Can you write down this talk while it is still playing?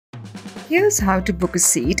Here's how to book a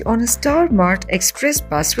seat on a StarMart Express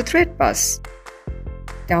bus with redBus.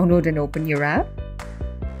 Download and open your app.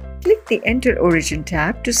 Click the Enter Origin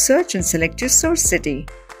tab to search and select your source city.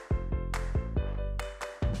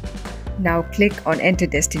 Now click on Enter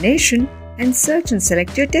Destination and search and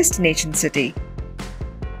select your destination city.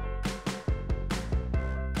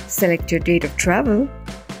 Select your date of travel.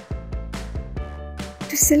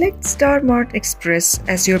 To select StarMart Express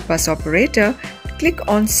as your bus operator, click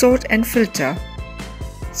on Sort and Filter.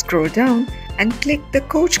 Scroll down and click the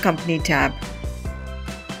Coach Company tab.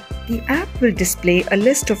 The app will display a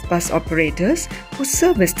list of bus operators who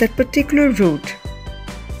service that particular route.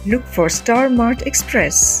 Look for StarMart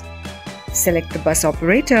Express. Select the bus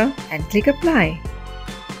operator and click Apply.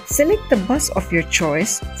 Select the bus of your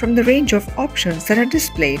choice from the range of options that are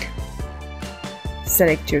displayed.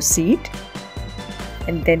 Select your seat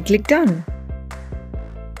and then click Done.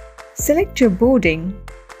 Select your boarding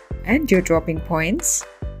and your dropping points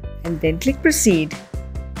and then click Proceed.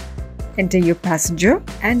 Enter your passenger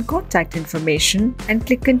and contact information and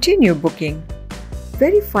click Continue Booking.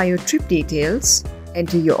 Verify your trip details,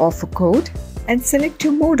 enter your offer code and select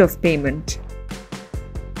your mode of payment.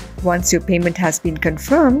 Once your payment has been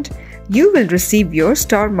confirmed, you will receive your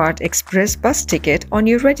StarMart Express bus ticket on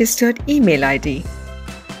your registered email ID.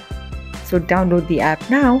 So download the app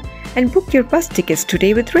now and book your bus tickets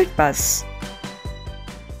today with redBus.